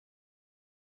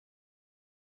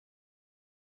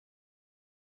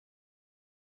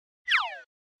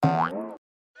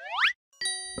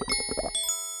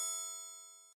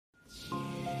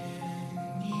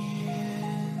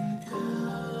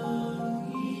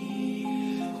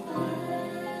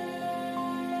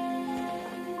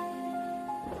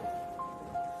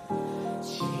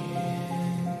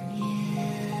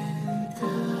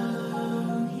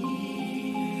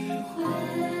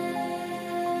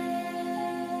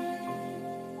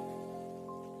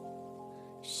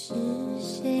是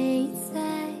谁在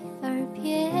耳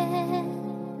边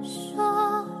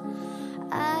说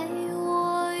爱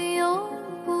我永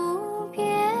不变，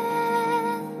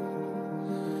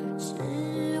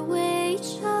只为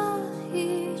这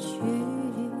一句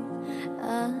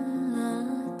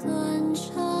断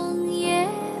肠也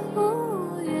无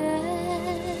怨。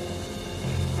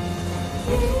雨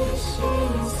细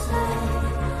碎，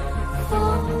风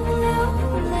流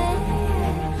泪，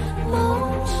梦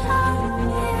长眠，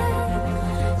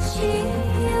情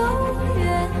永远。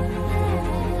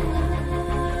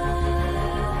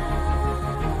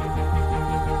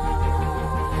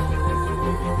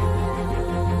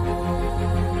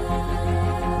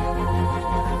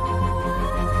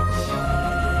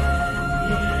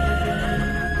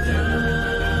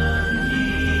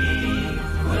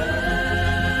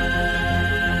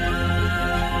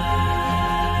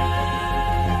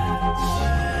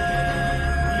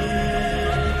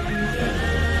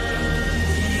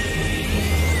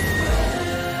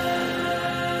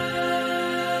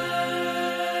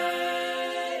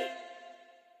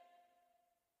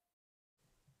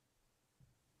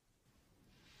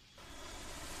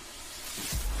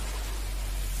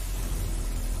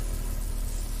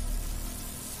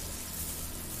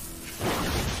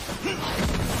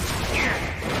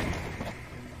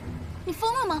你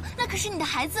疯了吗？那可是你的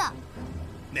孩子。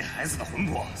那孩子的魂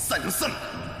魄散就散吧。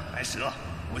白蛇，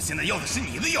我现在要的是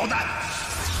你的腰带。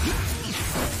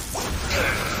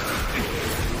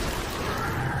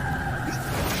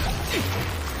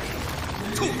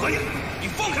臭婆娘，你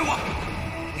放开我！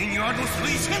你女儿都死了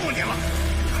1000多年了，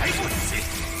你还不死心？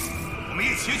我们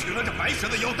一起取了这白蛇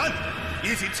的腰丹，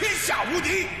一起天下无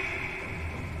敌！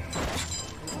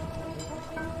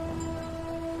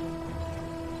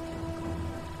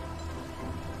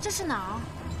这是哪儿？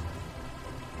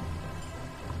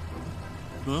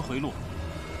轮回路。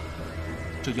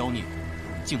这妖孽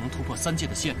竟能突破3界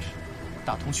的限制，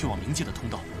打通去往冥界的通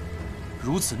道。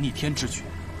如此逆天之举，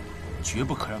绝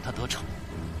不可让他得逞。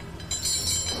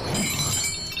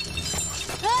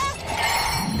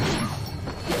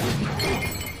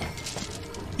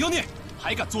妖孽，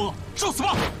还敢作恶，受死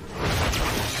吧！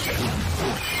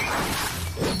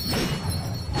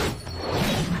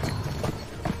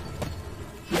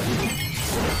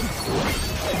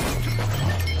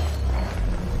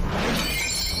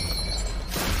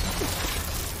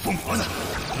疯婆子，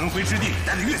轮回之地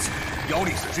待得越久，妖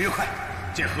力损失越快。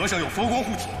这和尚有佛光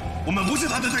护体，我们不是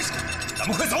他的对手，咱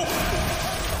们快走！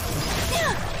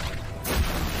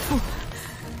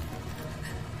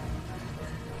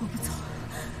我不走，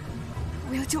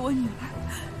我要救我女儿，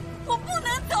我不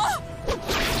能走。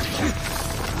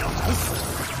要找死，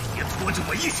也拖着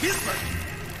我一起死！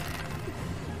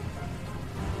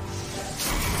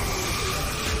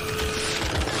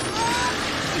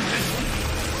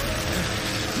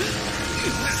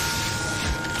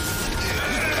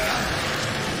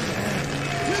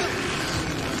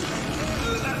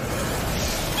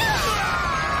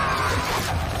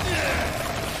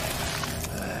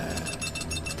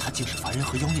竟是凡人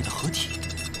和妖孽的合体，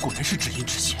果然是只阴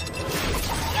之血。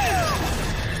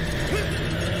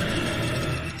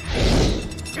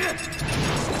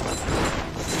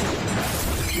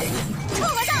臭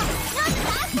和尚，你要是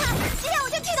打死他，今天我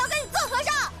就剃头给你做和尚。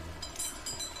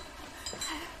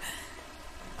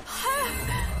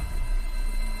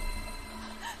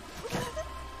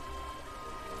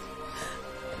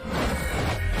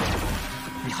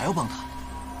你还要帮他？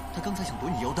他刚才想夺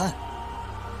你妖丹。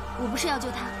我不是要救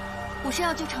他，我是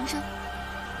要救长生。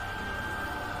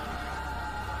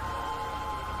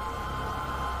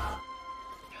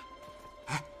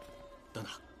哎，等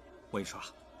等，我跟你说啊，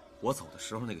我走的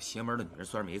时候那个邪门的女人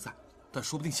虽然没在，但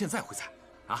说不定现在会在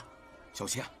啊！小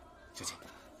心啊，小心！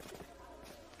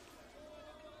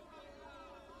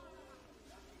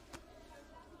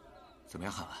怎么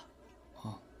样，汉文？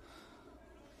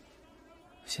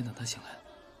先等他醒来。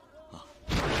啊。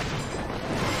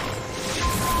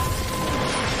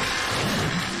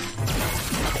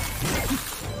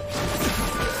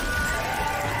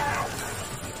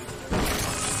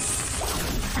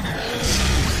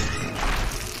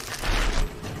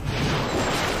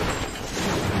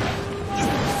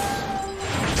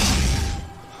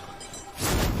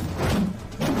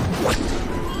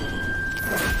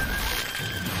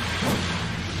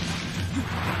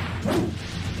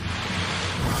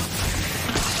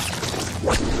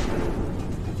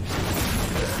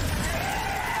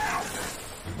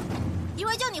以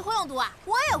为就你会用毒啊？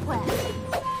我也会。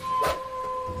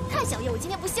看小叶，我今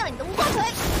天不卸了你的无光锤！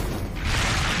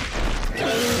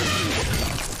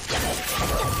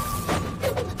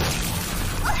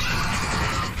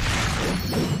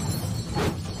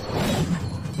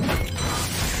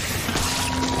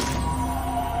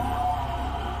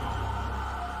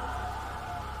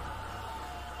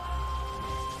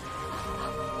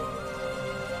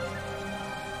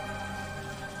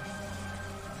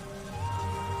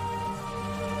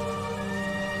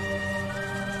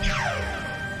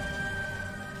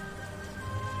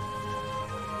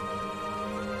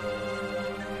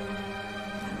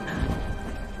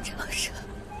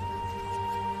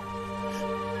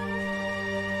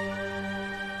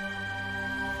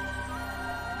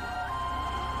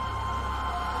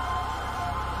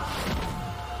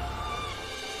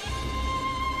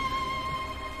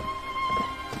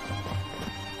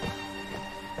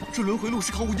这轮回路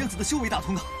是靠五娘子的修为打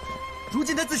通的，如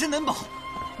今她自身难保，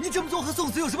你这么做和送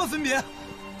死有什么分别？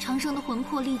长生的魂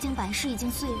魄历经百世已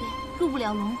经碎裂，入不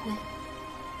了轮回。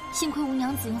幸亏吴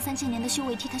娘子用3000年的修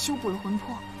为替他修补了魂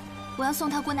魄，我要送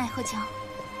他过奈何桥。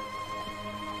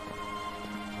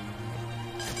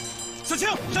小青，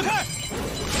闪开！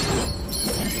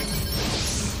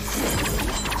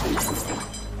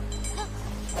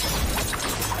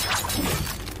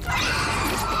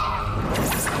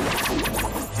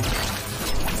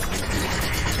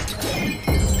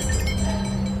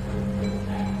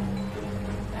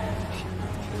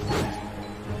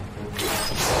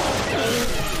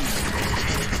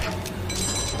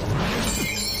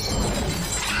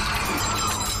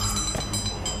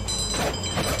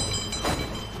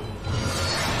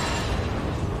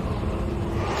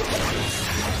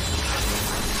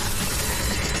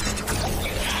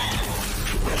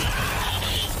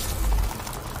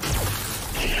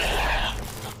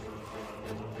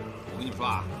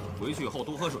回去以后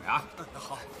多喝水啊！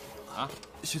好。啊，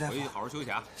徐大夫，回去好好休息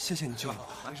啊！谢谢你救我。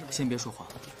先别说话，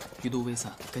余毒未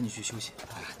散，赶紧去休息。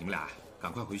哎呀，你们俩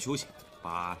赶快回去休息，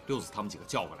把六子他们几个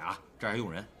叫过来啊！这儿还用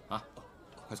人啊！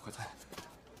快走快走！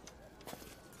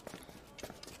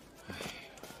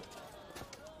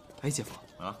哎，姐夫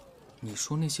啊，你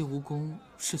说那些蜈蚣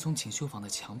是从锦绣坊的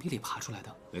墙壁里爬出来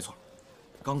的？没错，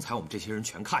刚才我们这些人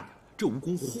全看见了，这蜈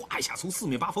蚣哗一下从四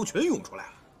面八方全涌出来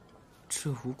了。这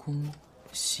蜈蚣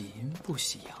喜阴不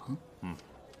喜阳，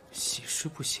喜湿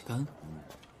不喜干，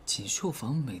锦绣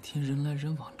坊每天人来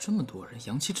人往，这么多人，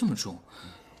阳气这么重，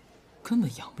根本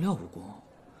养不了蜈蚣。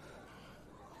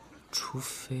除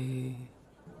非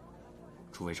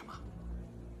什么？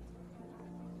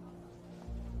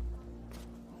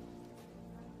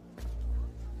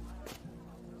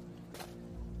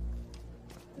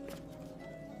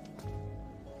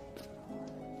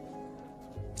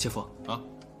姐夫啊，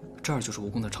这儿就是蜈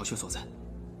蚣的巢穴所在。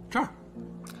这儿，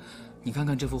你看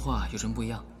看这幅画有什么不一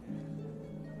样？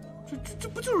这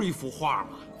不就是一幅画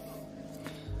吗？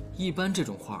一般这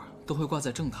种画都会挂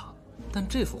在正堂，但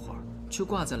这幅画却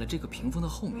挂在了这个屏风的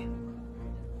后面。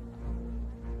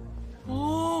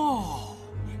哦，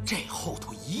这后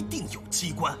头一定有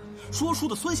机关。说书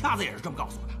的孙瞎子也是这么告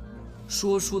诉我的。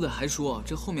说书的还说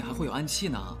这后面还会有暗器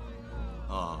呢。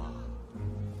啊。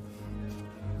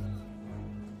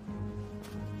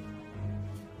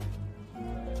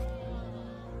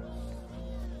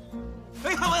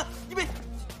哎，汉文，你别！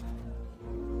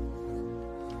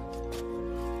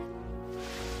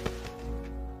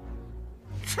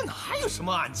这哪有什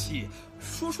么暗器？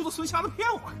说书的孙瞎子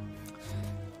骗我。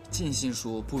尽信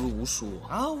书不如无书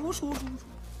啊！无书。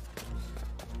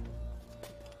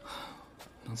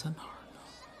能在哪儿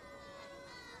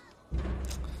呢？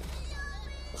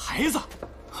孩子。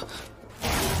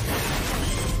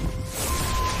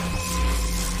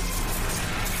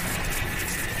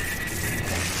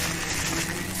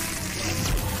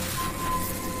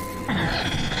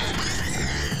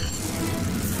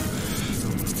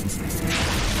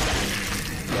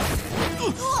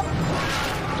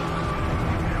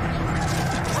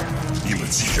你们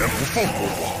既然不放过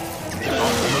我，那我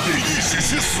们便一起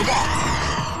去死吧！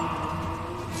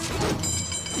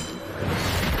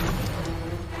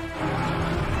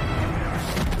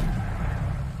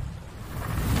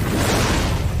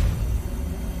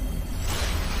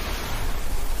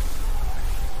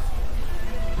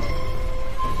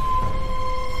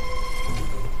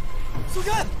苏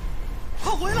真，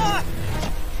快回来！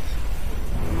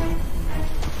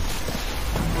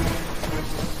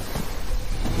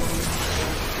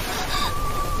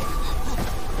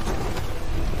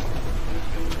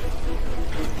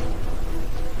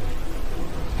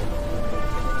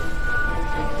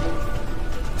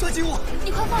抓紧我！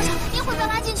你快放手，你会被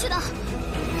拉进去的。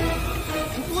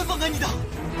我不会放开你的。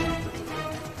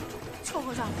臭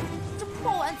和尚，这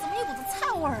破碗怎么一股子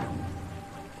菜味儿啊？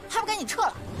还不赶紧撤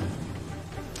了！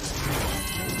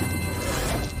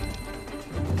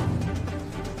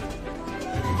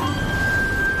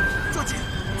抓紧！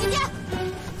今天，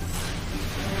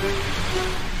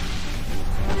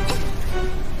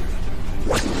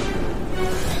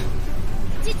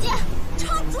姐姐，撑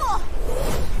住！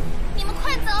你们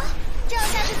快走，这样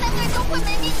下去3个人都会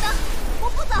没命的。我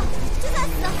不走，就算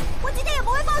死，我今天也不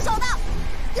会放手的。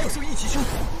要生一起生，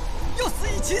要死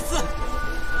一起死。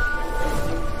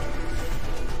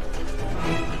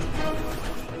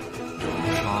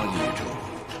杀业者，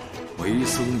为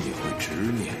僧也会执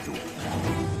念入魔；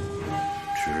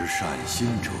持善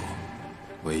心者，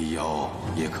为妖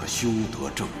也可修得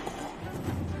正果。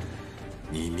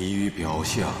你迷于表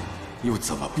象，又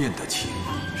怎么辨得清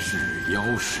是妖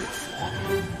是佛？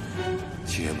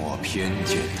且切莫偏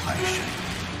见太深，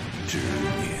执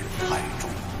念太重。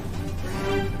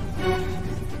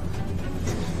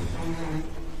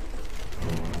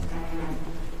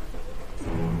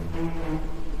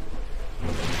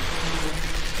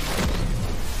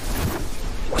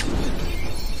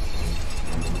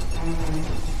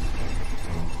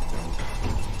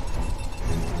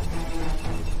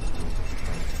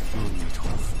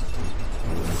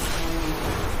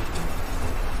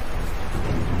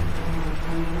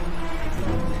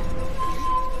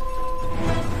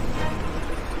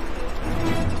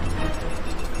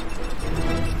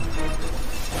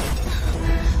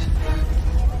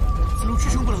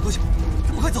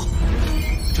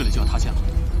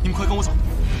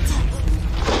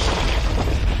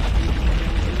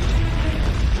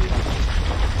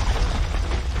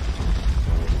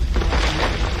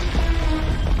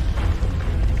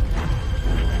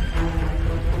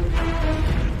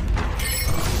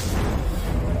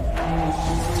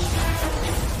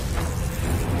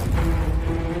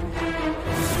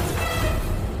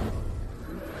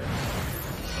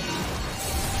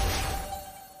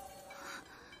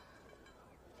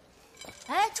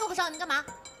你干嘛？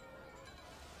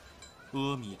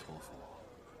阿弥陀佛，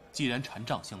既然禅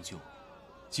杖相救，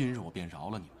今日我便饶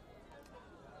了你们。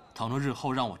倘若日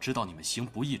后让我知道你们行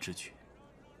不义之举，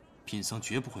贫僧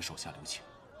绝不会手下留情。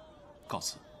告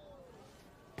辞。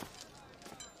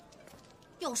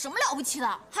有什么了不起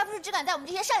的？还不是只敢在我们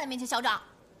这些善人面前嚣张？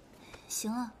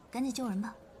行了，赶紧救人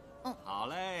吧。好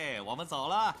嘞，我们走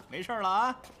了，没事了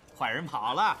啊。坏人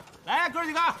跑了，来，哥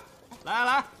几个，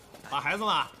来，把孩子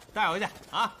们带回去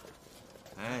啊。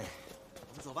哎，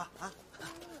我们走吧啊！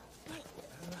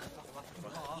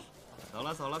走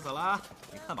了，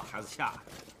你看把孩子吓的。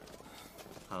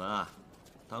汉文啊，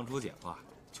当初姐夫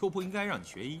就不应该让你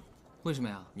学医。为什么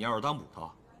呀？你要是当捕头，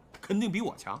肯定比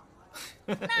我强。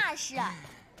那是，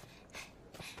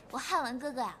我汉文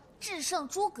哥哥呀，智胜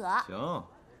诸葛。行，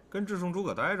跟智胜诸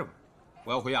葛待着吧。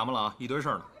我要回衙门了啊，一堆事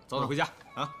儿呢，早点回家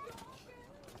啊。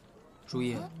如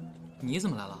意，你怎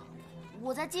么来了？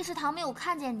我在祭祀堂没有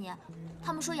看见你，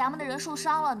他们说衙门的人受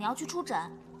伤了，你要去出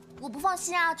诊，我不放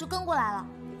心啊，就跟过来了。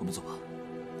我们走吧。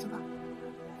走吧。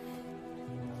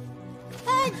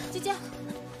哎，姐姐，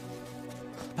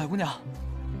白姑娘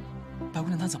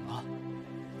她怎么了？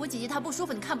我姐姐她不舒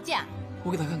服，你看不见？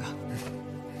我给她看看。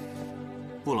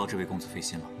不劳这位公子费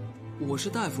心了。我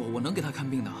是大夫，我能给她看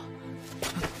病的。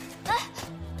哎，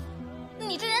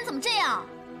你这人怎么这样？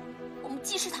我们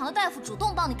祭祀堂的大夫主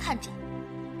动帮你看诊，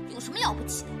有什么了不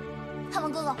起的？汉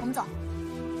文哥哥，我们走。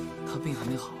她病还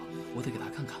没好，我得给她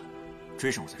看看。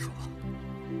追上我再说吧。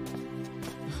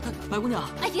白姑娘。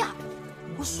哎呀，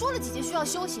我说了姐姐需要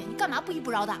休息，你干嘛不依不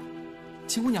饶的？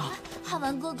秦姑娘。汉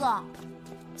文哥哥，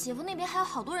姐夫那边还有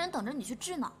好多人等着你去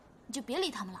治呢，你就别理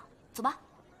他们了，走吧。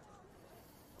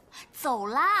走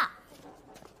啦。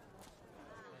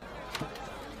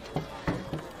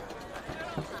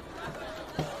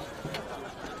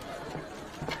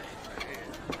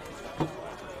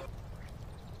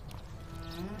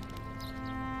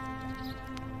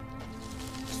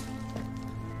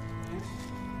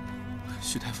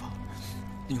徐大夫，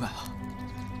你晚了，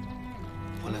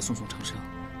我来送长生。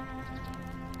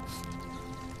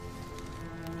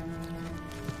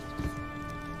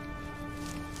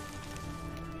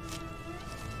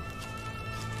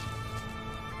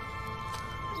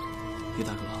李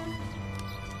大哥，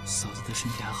嫂子的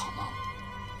身体还好吗？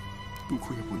不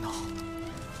哭也不闹，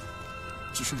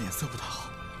只是脸色不太好。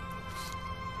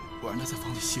我让她在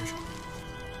房里歇着。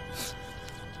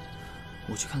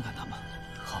我去看看他们。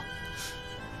好。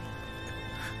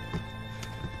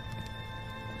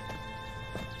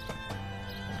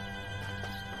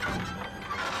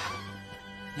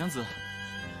娘子，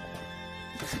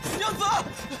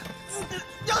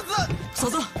嫂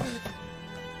子。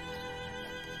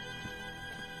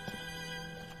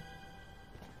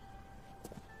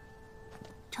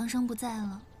长生不在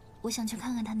了，我想去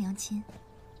看看他娘亲。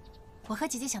我和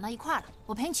姐姐想到一块儿了，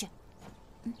我陪你去。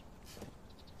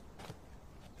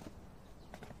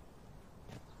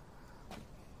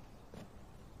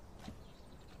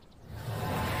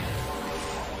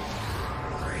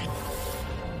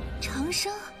长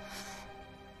生，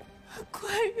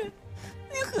官人，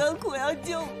你何苦要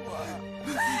救我？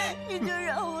你就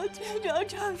让我去找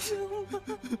长生吧。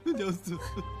娘子。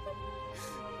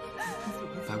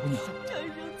白姑娘，长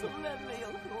生从来没有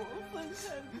和我分开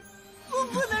过，我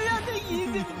不能让他一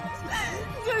个人，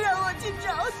就让我去找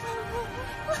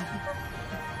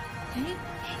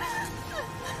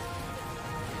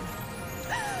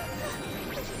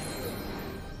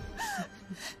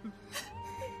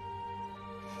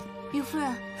玉夫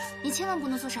人，你千万不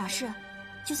能做傻事。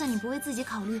就算你不为自己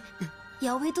考虑，也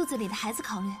要为肚子里的孩子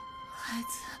考虑。孩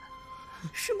子？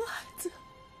什么孩子？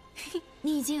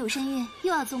你已经有身孕，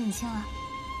又要做母亲了。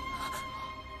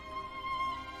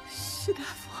徐大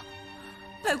夫，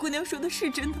白姑娘说的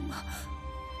是真的吗？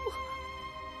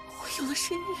我有了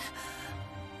身孕。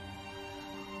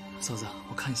嫂子，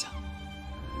我看一下。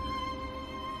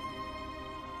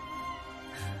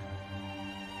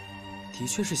的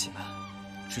确是喜脉，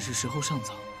只是时候尚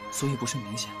早，所以不甚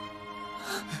明显。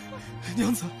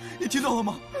娘子，你听到了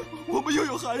吗？我们又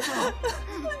有孩子了！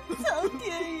苍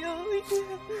天有眼，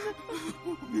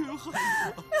我们又有孩子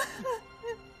了！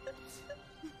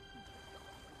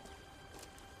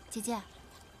姐姐，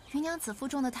芸娘子腹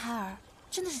中的胎儿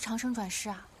真的是长生转世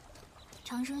啊！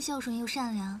长生孝顺又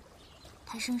善良，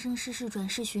他生生世世转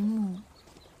世寻母，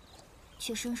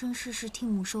却生生世世替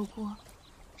母受过。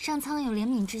上苍有怜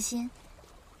悯之心，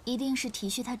一定是体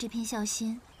恤他这片孝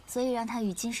心，所以让他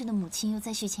与今世的母亲又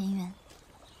再续前缘。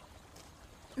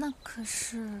那可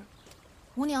是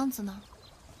吴娘子呢？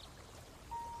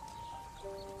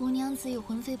吴娘子有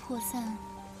魂飞魄散，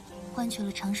换取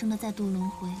了长生的再度轮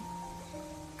回。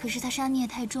可是她杀孽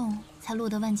太重，才落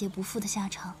得万劫不复的下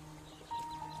场。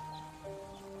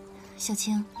小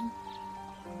青，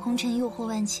红尘诱惑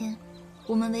万千，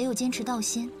我们唯有坚持道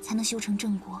心，才能修成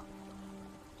正果。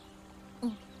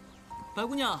白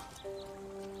姑娘，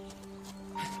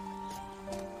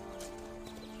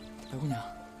白姑娘，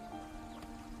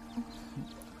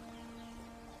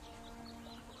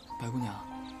白姑娘，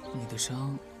你的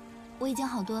伤……我已经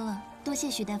好多了，多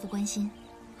谢许大夫关心。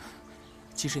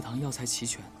积食堂药材齐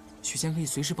全，许仙可以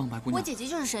随时帮白姑娘。我姐姐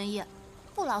就是神医，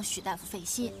不劳许大夫费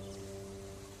心。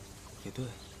也对，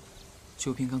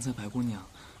就凭刚才白姑娘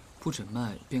不诊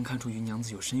脉便看出芸娘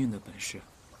子有身孕的本事，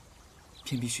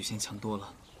偏比许仙强多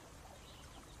了。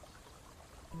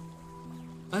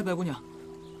哎，白姑娘，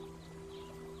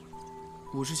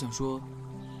我是想说，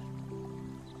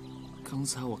刚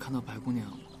才我看到白姑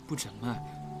娘不诊脉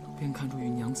便看出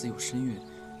芸娘子有身孕，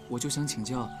我就想请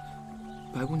教，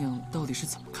白姑娘到底是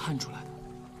怎么看出来的？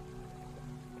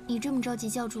你这么着急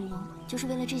叫住我，就是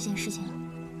为了这件事情？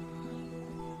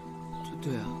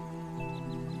对啊。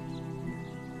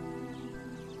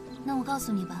那我告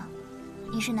诉你吧，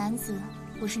你是男子，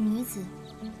我是女子，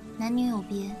男女有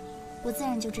别，我自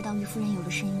然就知道于夫人有了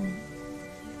身孕。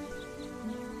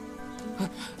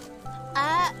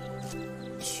哎，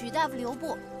许大夫留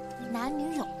步，男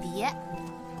女有别。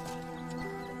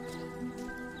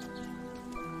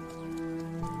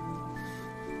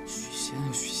许仙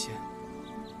啊，许仙，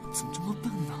怎么这么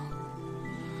笨呢？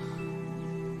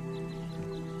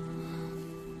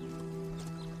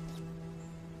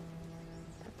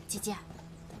姐姐，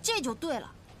这就对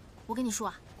了。我跟你说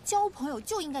啊，交朋友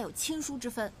就应该有亲疏之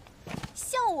分。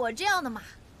像我这样的嘛，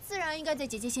自然应该在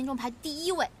姐姐心中排第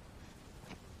一位。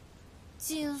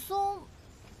锦松，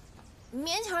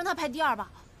勉强让他排第二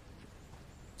吧。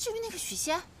至于那个许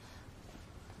仙，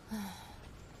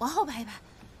往后排一排。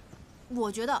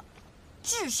我觉得，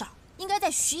至少应该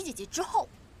在许姐姐之后。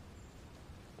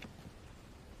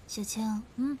小青，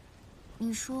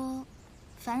你说，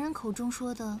凡人口中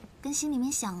说的跟心里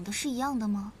面想的是一样的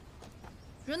吗？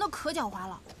人都可狡猾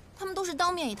了，他们都是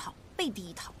当面一套，背地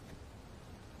一套。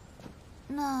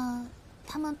那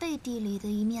他们背地里的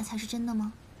一面才是真的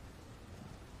吗？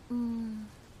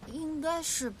应该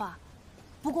是吧。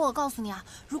不过我告诉你啊，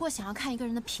如果想要看一个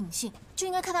人的品性，就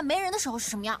应该看他没人的时候是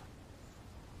什么样。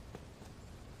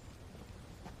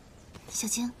小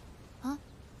青，啊，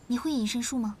你会隐身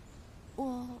术吗？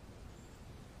我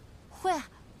会啊。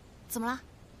怎么了？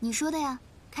你说的呀，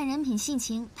看人品性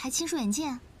情，还亲疏远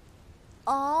近。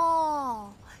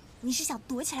哦，你是想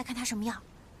躲起来看他什么样？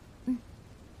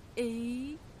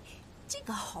这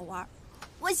个好玩，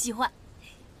我喜欢。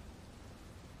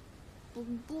不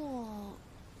过，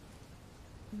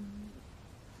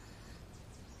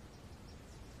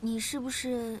你是不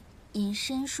是隐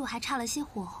身术还差了些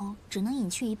火候，只能隐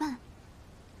去一半？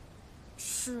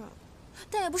是，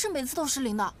但也不是每次都失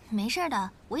灵的。没事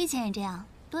的，我以前也这样，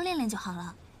多练练就好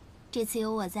了。这次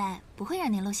有我在，不会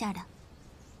让你露馅的。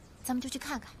咱们就去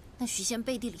看看那许仙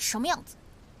背地里什么样子。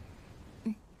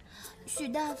许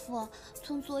大夫，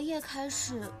从昨夜开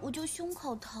始我就胸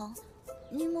口疼，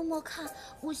您摸摸看，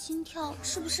我心跳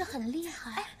是不是很厉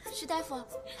害？哎，许大夫，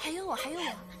还有我，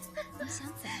你想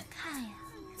怎么看呀？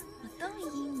我都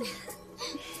依你。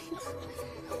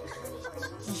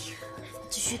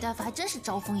这许大夫还真是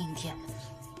招蜂引蝶。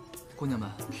姑娘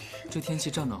们，这天气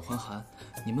乍暖还寒，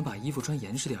你们把衣服穿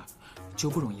严实点，就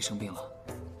不容易生病了。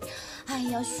哎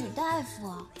呀，许大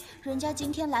夫，人家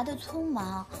今天来的匆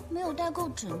忙，没有带够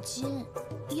纸巾，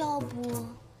要不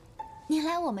你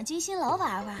来我们军薪楼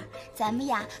玩玩，咱们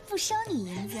呀不收你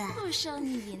银子，不收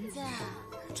你银子。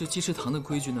这济世堂的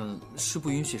规矩呢，是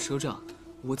不允许赊账，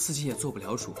我自己也做不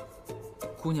了主。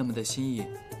姑娘们的心意，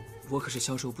我可是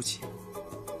消受不起。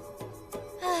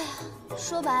哎呀，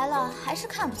说白了还是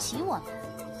看不起我们。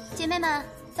姐妹们，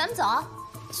咱们走。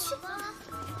去。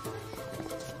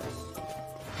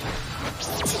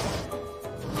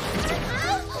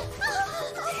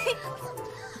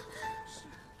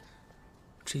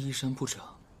这衣衫不整，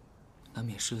难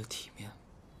免失了体面。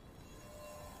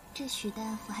这许大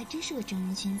夫还真是个正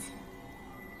人君子。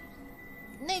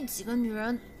那几个女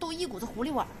人都一股子狐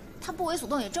狸味儿，他不为所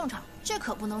动也正常，这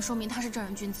可不能说明他是正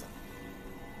人君子。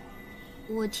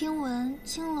我听闻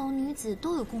青楼女子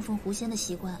都有供奉狐仙的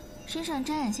习惯，身上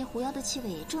沾染些狐妖的气味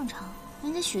也正常。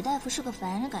人家许大夫是个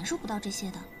凡人，感受不到这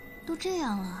些的。都这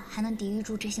样了，还能抵御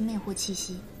住这些魅惑气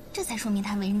息，这才说明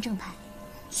他为人正派。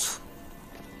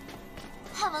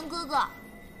汉文哥哥，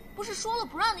不是说了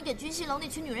不让你给军薪楼那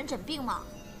群女人诊病吗？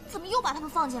怎么又把他们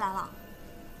放进来了？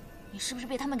你是不是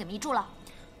被他们给迷住了？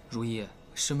如意，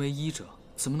身为医者，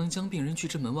怎么能将病人拒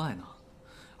之门外呢？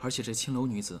而且这青楼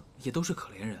女子也都是可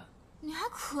怜人。你还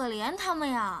可怜他们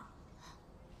呀？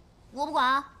我不管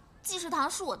啊，济世堂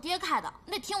是我爹开的，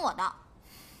你得听我的。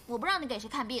我不让你给谁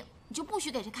看病，你就不许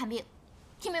给谁看病，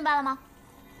听明白了吗？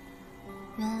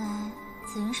原来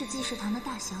此人是济世堂的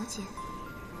大小姐，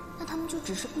那他们就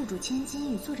只是雇主千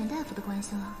金与坐诊大夫的关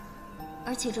系了。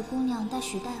而且这姑娘待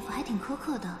许大夫还挺苛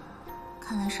刻的，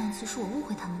看来上次是我误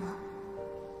会他们了。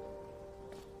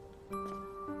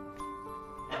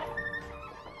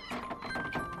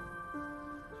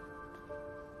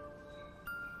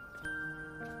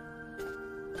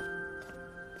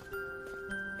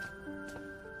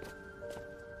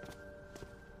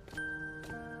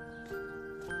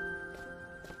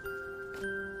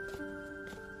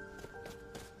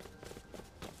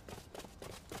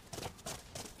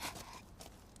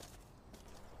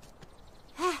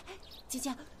姐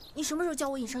姐，你什么时候教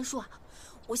我隐身术啊？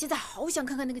我现在好想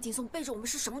看看那个景颂背着我们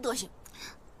是什么德行。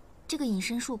这个隐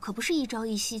身术可不是一朝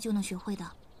一夕就能学会的，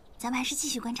咱们还是继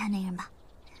续观察那人吧。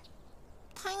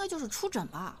他应该就是出诊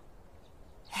吧？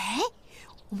哎，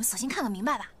我们索性看个明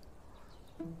白吧。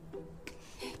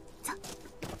走。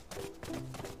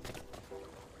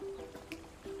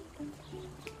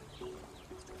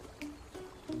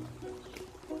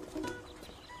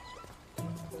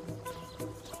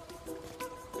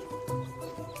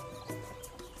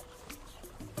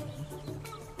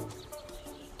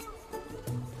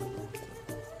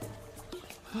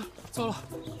糟了，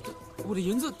我的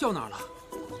银子掉哪儿了？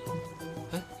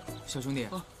哎，小兄弟，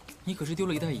你可是丢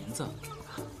了一袋银子。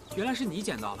原来是你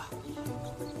捡到了，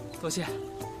多谢。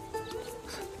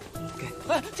给。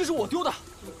哎，这是我丢的。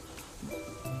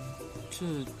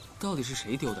这到底是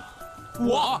谁丢的？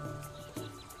我。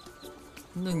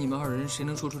那你们二人谁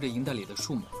能说出这银袋里的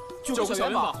数目？9个小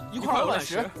元宝，1块2个卵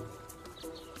石。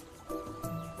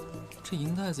这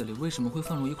银袋子里为什么会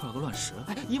放入1块2个卵石？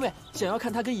因为想要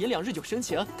看它跟银两日久生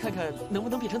情，看看能不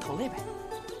能变成同类呗。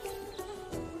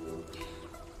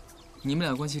你们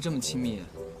俩关系这么亲密，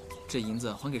这银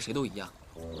子还给谁都一样。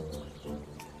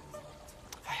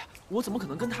哎呀，我怎么可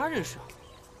能跟他认识啊？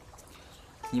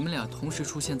你们俩同时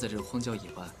出现在这荒郊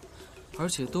野外，而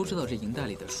且都知道这银袋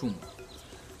里的数目，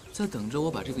在等着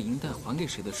我把这个银袋还给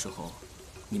谁的时候，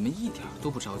你们一点都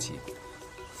不着急。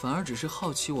反而只是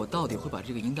好奇我到底会把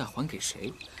这个银袋还给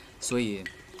谁，所以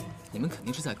你们肯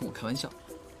定是在跟我开玩笑。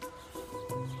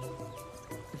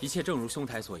一切正如兄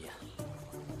台所言，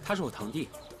他是我堂弟，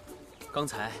刚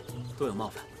才多有冒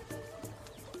犯。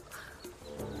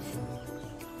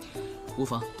无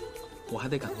妨，我还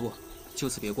得赶路，就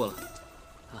此别过了。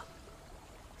啊。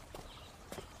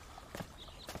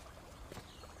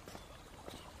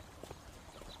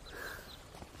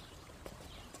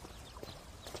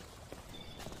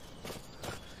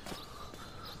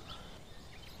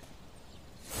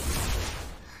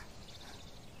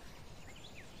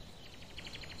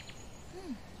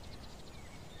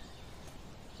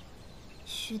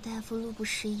许大夫路不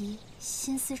拾遗，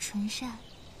心思纯善，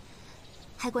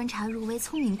还观察入微，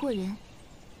聪明过人。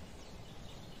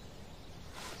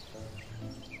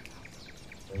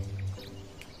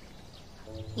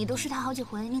你都试他好几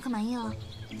回，你可满意了？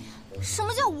什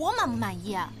么叫我满不满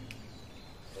意？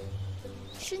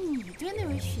是你对那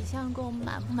位许相公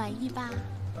满不满意吧？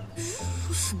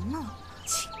说什么呢？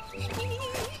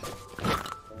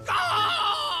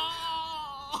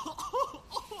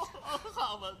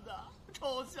好文的，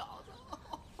臭小子，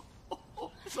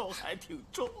手还挺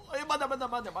重。哎呀，慢点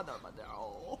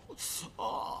哦！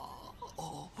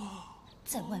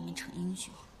在外面逞英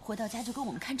雄，回到家就跟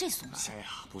我们看这怂戏。哎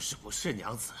呀，不是，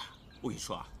娘子，我跟你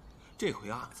说啊，这回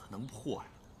案子能破呀，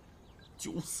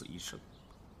九死一生。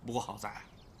不过好在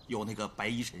有那个白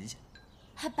衣神仙，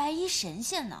还白衣神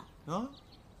仙呢。啊，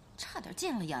差点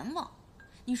见了阎王。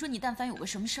你说你但凡有个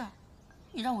什么事儿，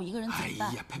你让我一个人怎么办？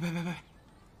哎呀，呸！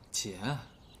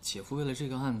姐夫为了这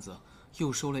个案子，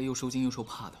又收累又收惊又受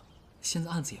怕的，现在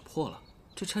案子也破了，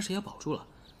这差事也保住了，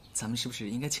咱们是不是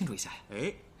应该庆祝一下呀？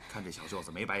哎，看这小舅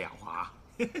子没白养活啊！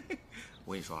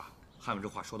我跟你说啊，汉文这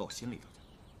话说到我心里头去，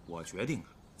我决定啊，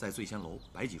在醉仙楼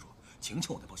摆几桌，请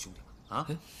请我那帮兄弟们啊！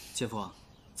哎，姐夫，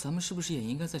咱们是不是也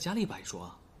应该在家里摆一桌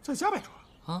啊？在家摆桌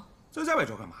啊？在家摆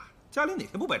桌干嘛？家里哪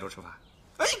天不摆桌吃饭？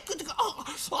哎，这个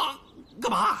干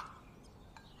嘛？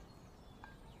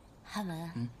汉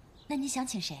文，那你想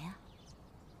请谁啊？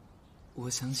我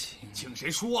想请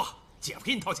谁说？姐夫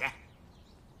给你掏钱。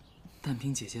但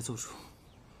凭姐姐做主。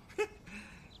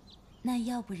那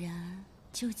要不然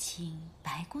就请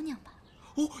白姑娘吧。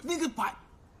哦，那个白。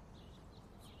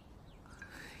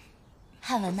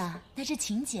汉文呐，那这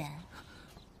请柬，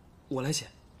我来写。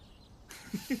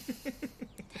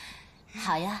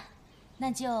好呀，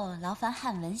那就劳烦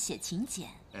汉文写请柬。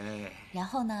哎，然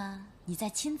后呢，你再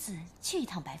亲自去一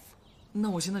趟白府。那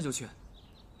我现在就去。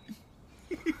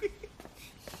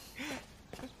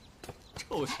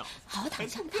臭小子，好好躺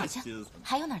下，躺下。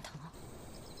还有哪儿疼啊？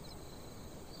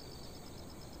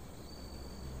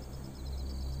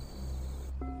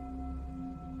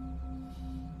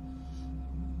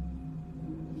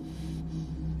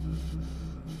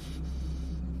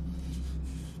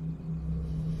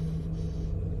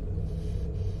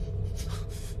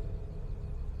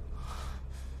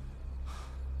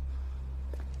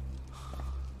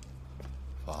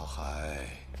法海，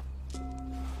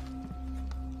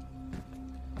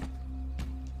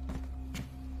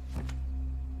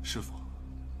师傅，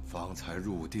方才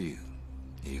入定，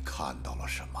你看到了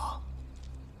什么？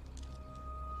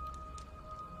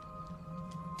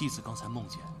弟子刚才梦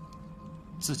见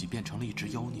自己变成了一只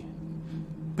妖孽，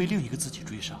被另一个自己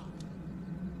追杀。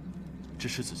只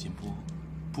是紫金波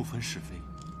不分是非，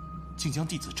竟将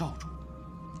弟子罩住，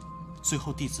最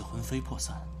后弟子魂飞魄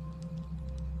散。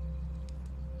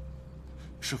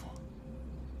师傅，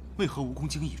为何蜈蚣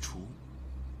精一出，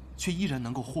却依然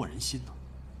能够惑人心呢？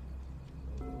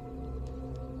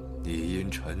你因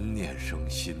陈念生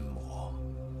心魔，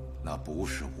那不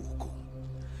是蜈蚣，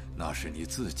那是你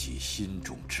自己心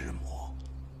中之魔。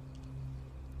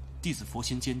弟子佛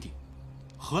心坚定，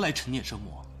何来陈念生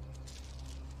魔？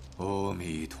阿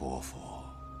弥陀佛，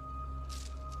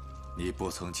你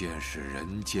不曾见识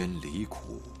人间离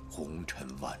苦，红尘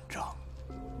万丈，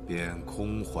便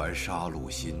空怀杀戮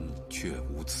心，却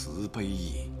无慈悲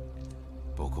意。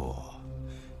不过，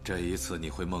这一次你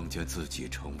会梦见自己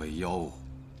成为妖，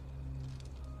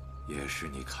也是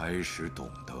你开始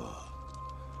懂得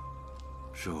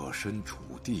设身处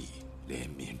地，怜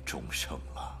悯众生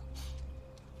了。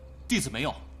弟子没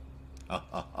有。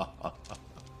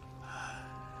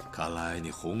看来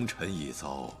你红尘一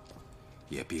遭，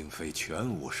也并非全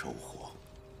无收获。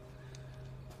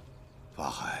法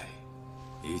海，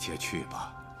你且去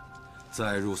吧，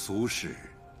再入俗世，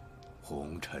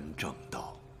红尘正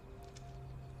道。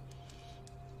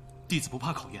弟子不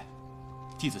怕考验，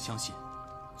弟子相信，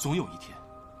总有一天，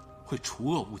会除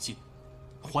恶务尽，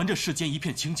还这世间一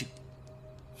片清净。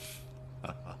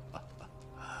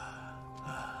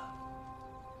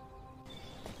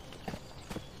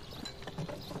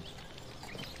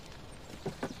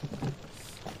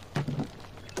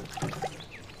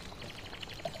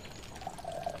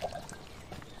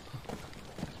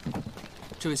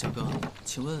这位小哥，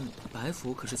请问白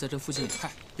府可是在这附近？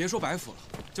嗨，别说白府了，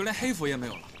就连黑府也没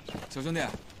有了。小兄弟，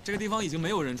这个地方已经没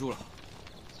有人住了。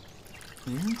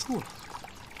没人住了？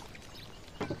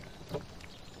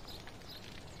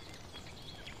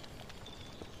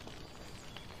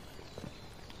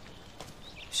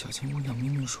小青姑娘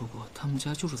明明说过，他们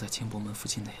家就住在千博门附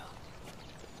近的呀。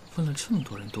问了这么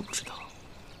多人都不知道。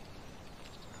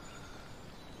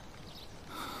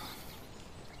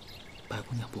白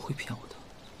姑娘不会骗我的。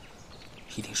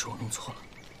一定是我弄错了。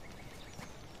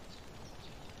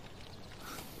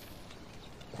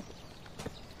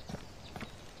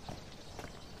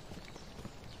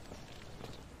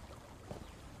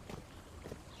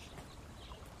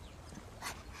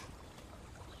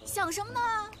想什么呢？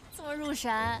这么入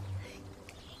神？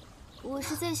我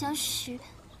是在想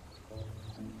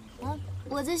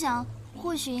我在想，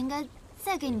或许应该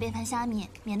再给你备盘虾米，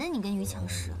免得你跟鱼抢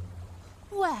食。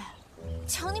喂，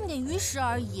抢你们点鱼食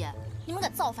而已。你们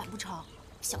敢造反不成？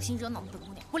小心惹恼本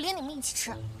姑娘，我连你们一起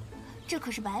吃。这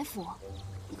可是白府，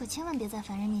你可千万别在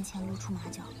凡人面前露出马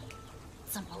脚。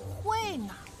怎么会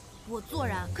呢？我做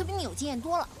人可比你有经验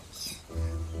多了。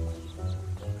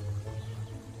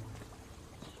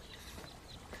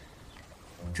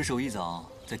这是我一早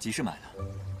在集市买的。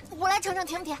我来尝尝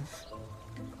甜不甜？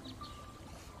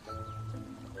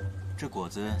这果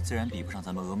子自然比不上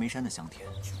咱们峨眉山的香甜。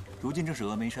如今正是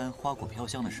峨眉山花果飘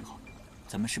香的时候，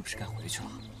咱们是不是该回去了？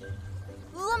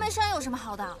峨眉山有什么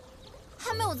好的？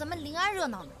还没有咱们临安热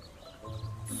闹呢。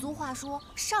俗话说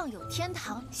“上有天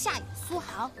堂，下有苏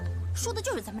杭”，说的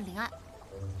就是咱们临安。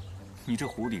你这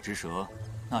湖底之蛇，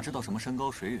哪知道什么山高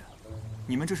水远？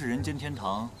你们这是人间天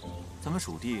堂，咱们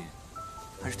蜀地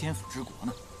还是天府之国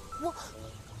呢？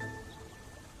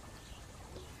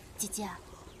姐姐，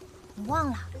你忘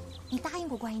了，你答应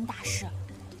过观音大师，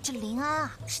这临安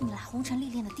啊是你来红尘历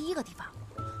练的第一个地方，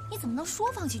你怎么能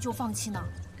说放弃就放弃呢？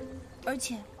而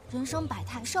且人生百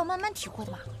态是要慢慢体会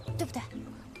的嘛，对不对？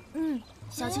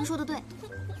小青说的对。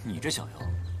你这小妖，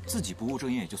自己不务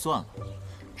正业也就算了，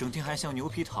整天还像牛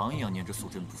皮糖一样粘着素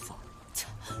贞不放，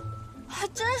还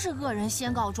真是恶人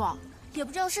先告状。也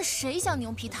不知道是谁像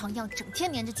牛皮糖一样整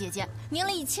天粘着姐姐，粘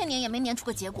了1000年也没粘出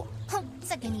个结果。哼，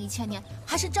再给你1000年，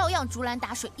还是照样竹篮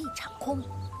打水一场空。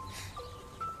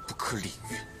不可理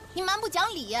喻！你蛮不讲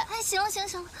理！哎，行了，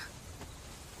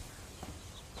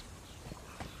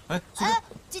哎，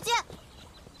姐姐，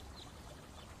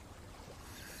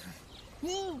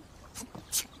你。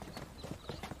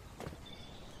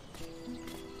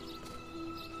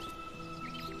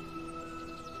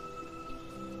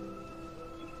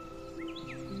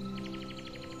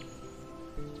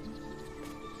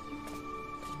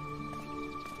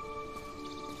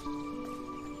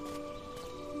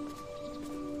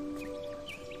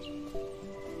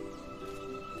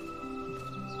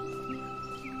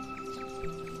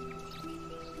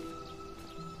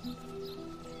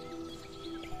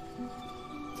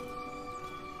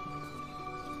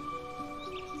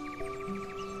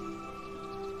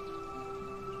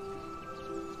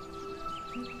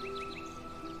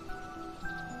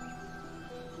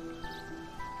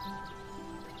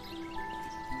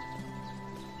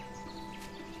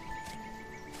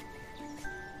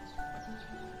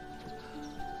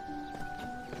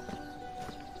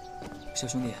小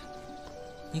兄弟，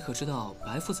你可知道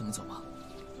白府怎么走吗？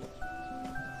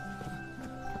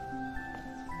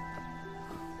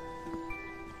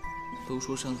都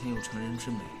说上天有成人之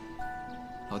美，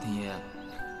老天爷，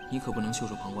你可不能袖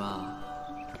手旁观啊！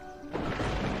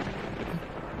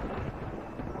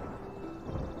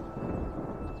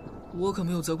我可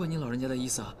没有责怪你老人家的意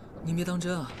思啊，您别当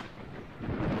真啊。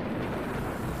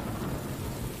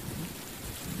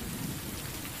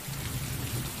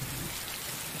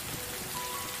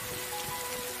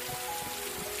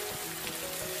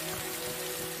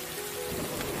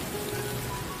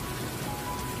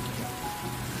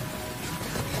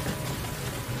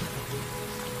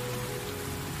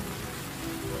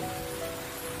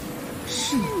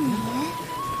是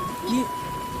你？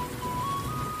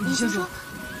你先说，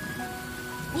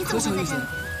你怎么会在这？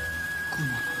姑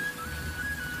娘，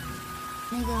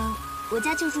那个，我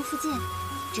家就住附近，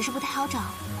只是不太好找。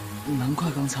难怪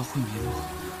刚才会迷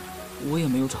路，我也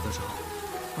没有找得着。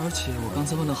而且我刚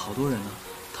才问了好多人呢，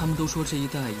他们都说这一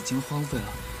带已经荒废了，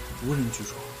无人居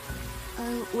住。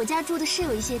我家住的是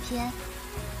有一些偏，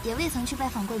也未曾去拜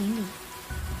访过邻里。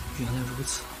原来如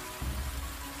此。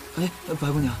哎，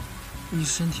白姑娘，你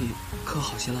身体可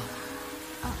好些了？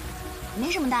没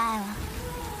什么大碍了。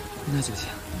那就行。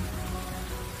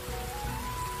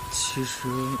其实，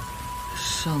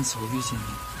上次我遇见你，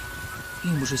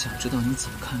并不是想知道你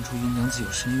怎么看出云娘子有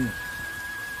身孕，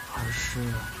而是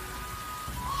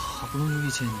好不容易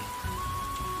遇见你，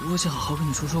我想好好跟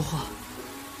你说说话。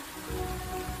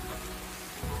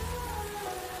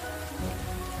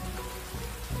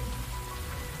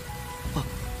哦，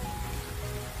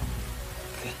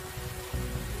给。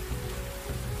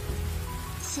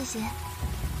谢谢。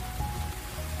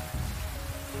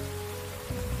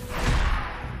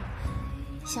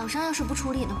小伤要是不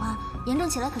处理的话，严重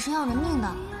起来可是要人命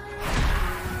的。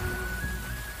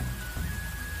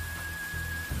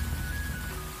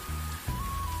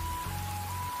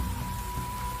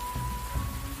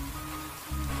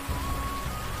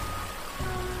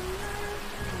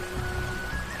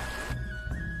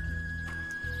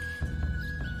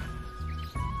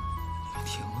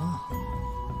停啊！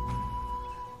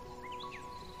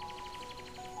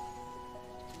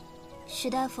徐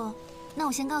大夫，那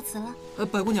我先告辞了。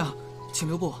白姑娘，请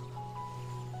留步。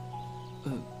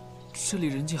这里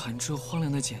人迹罕至，荒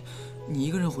凉的紧，你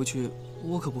一个人回去，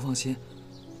我可不放心。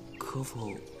可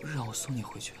否让我送你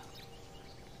回去？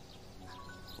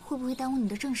会不会耽误你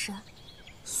的正事？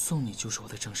送你就是我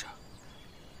的正事。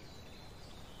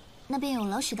那边有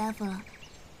老许大夫了。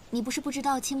你不是不知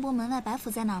道清波门外白府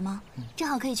在哪儿吗？正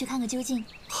好可以去看个究竟。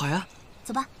好呀，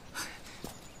走吧。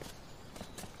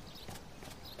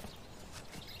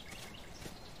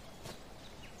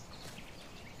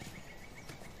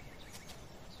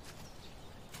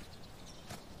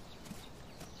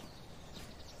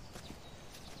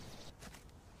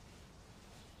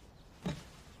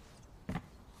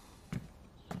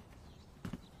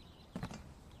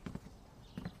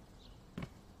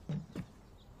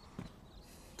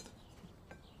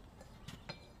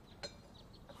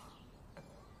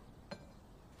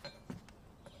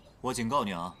我警告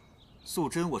你啊，素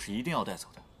贞我是一定要带走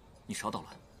的，你少捣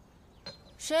乱。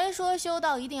谁说修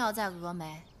道一定要在峨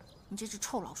眉？你这只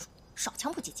臭老鼠，少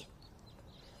强迫姐姐。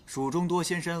蜀中多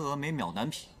仙山峨眉渺难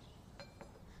匹。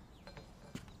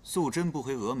素贞不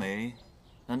回峨眉，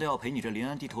难道要陪你这临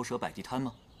安地头蛇摆地摊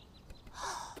吗？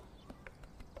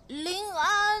临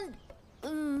安，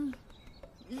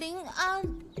临安。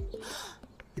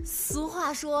俗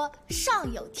话说，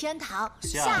上有天堂，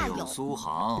下有苏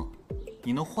杭。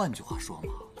你能换句话说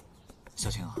吗？小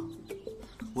青啊，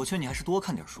我劝你还是多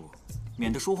看点书，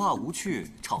免得说话无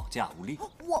趣，吵架无力。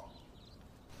我，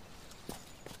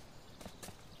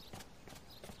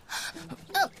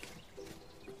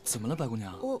怎么了，白姑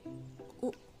娘？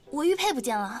我玉佩不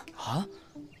见了。啊？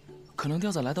可能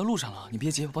掉在来的路上了，你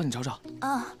别急，我帮你找找。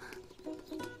啊。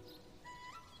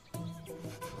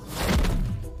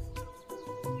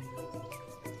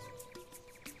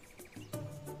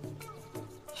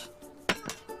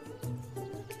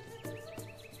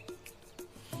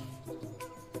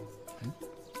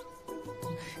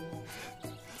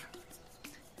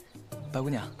白姑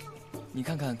娘，你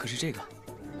看看，可是这个？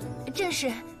正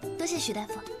是，多谢许大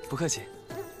夫。不客气。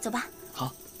走吧。好。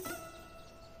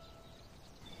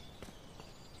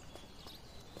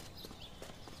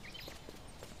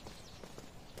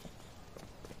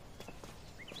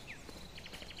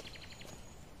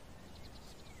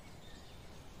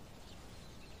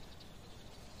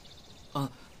啊，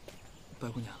白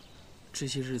姑娘，这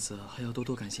些日子还要多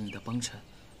多感谢你的帮衬。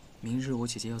明日我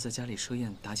姐姐要在家里设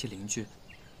宴答谢邻居。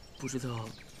不知道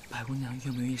白姑娘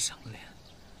愿不愿意赏个脸？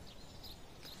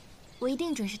我一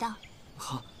定准时到。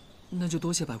好，那就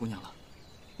多谢白姑娘了，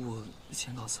我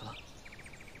先告辞了。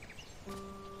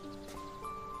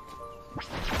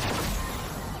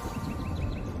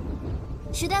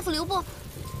徐大夫留步。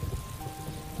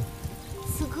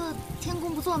此刻天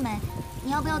公不作美，你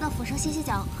要不要到府上歇歇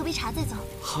脚，喝杯茶再走？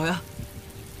好呀。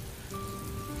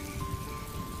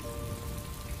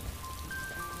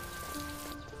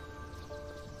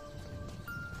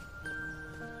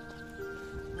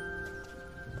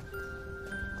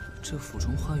这府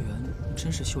中花园真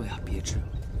是秀雅别致。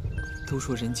都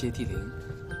说人杰地灵，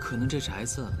可能这宅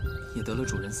子也得了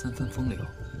主人3分风流，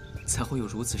才会有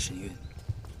如此神韵。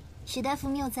许大夫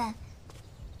谬赞，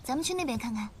咱们去那边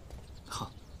看看。好。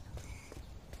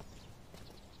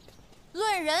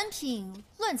论人品，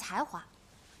论才华，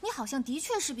你好像的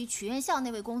确是比曲院校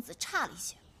那位公子差了一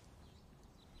些。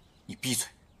你闭嘴！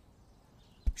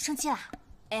生气啦？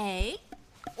哎。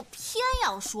我偏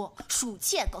要说，鼠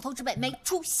窃狗头之辈没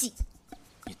出息。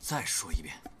你再说一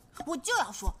遍。我就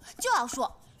要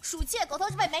说，鼠窃狗头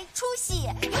之辈没出息，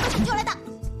有本事你就来打。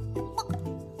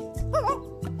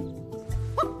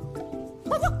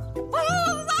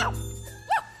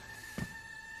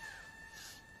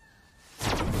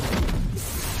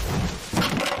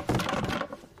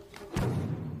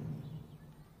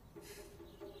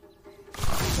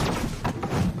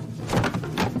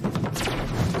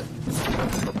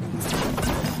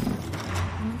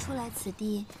此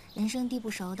地人生地不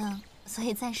熟的，所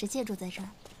以暂时借住在这儿。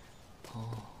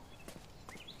哦。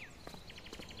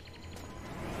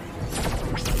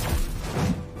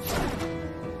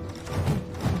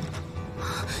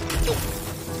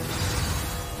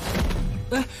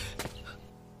哎，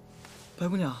白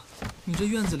姑娘，你这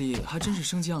院子里还真是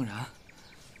生机盎然。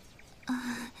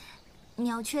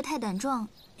鸟雀太胆壮，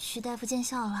徐大夫见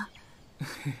笑了。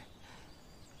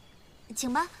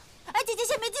请吧。哎，姐姐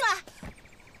先别进来。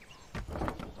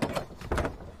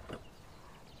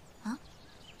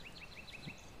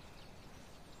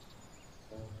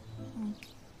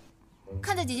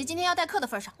看在姐姐今天要待客的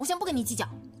份上，我先不跟你计较。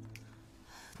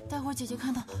待会儿姐姐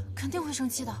看到肯定会生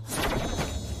气的。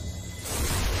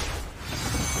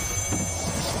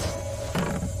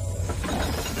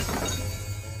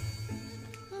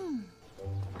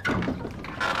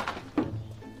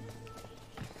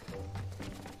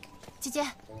姐姐。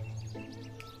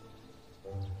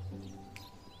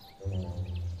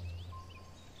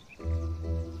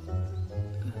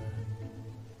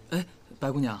哎，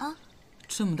白姑娘。啊。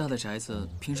这么大的宅子，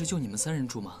平时就你们3人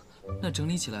住吗？那整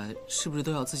理起来是不是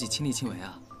都要自己亲力亲为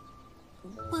啊？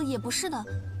不，也不是的，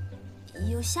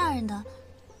有下人的，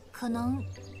可能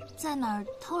在哪儿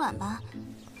偷懒吧。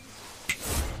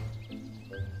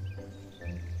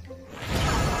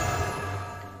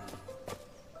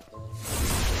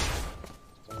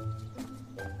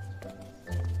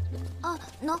哦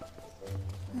，no。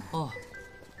哦。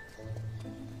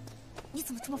你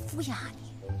怎么这么敷衍啊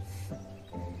你？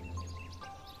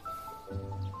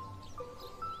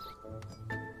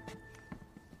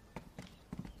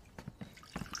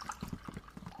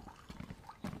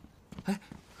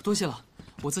 多谢了，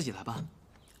我自己来吧。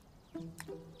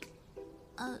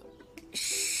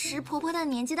石婆婆的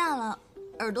年纪大了，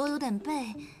耳朵有点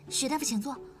背，许大夫请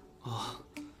坐。哦。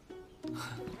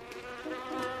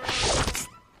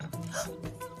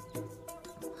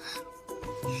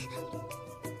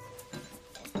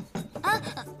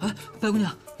白姑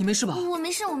娘，你没事吧？我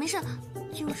没事，我没事，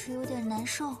就是有点难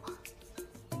受，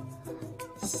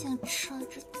像插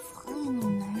着刺一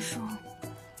样难受。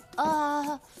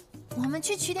我们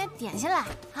去取点点心来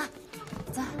啊！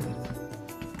走，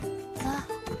走。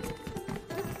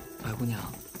白姑娘，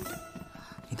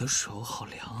你的手好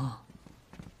凉啊。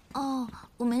哦，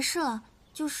我没事了，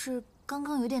就是刚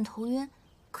刚有点头晕，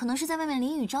可能是在外面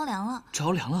淋雨着凉了。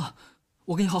着凉了，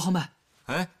我给你号号脉。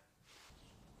哎，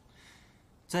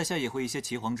在下也会一些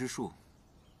岐黄之术，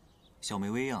小梅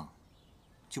微恙，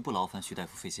就不劳烦徐大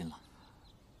夫费心了。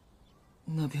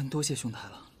那便多谢兄台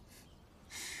了。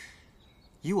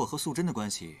 以我和素贞的关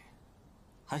系，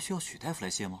还需要许大夫来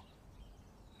谢吗？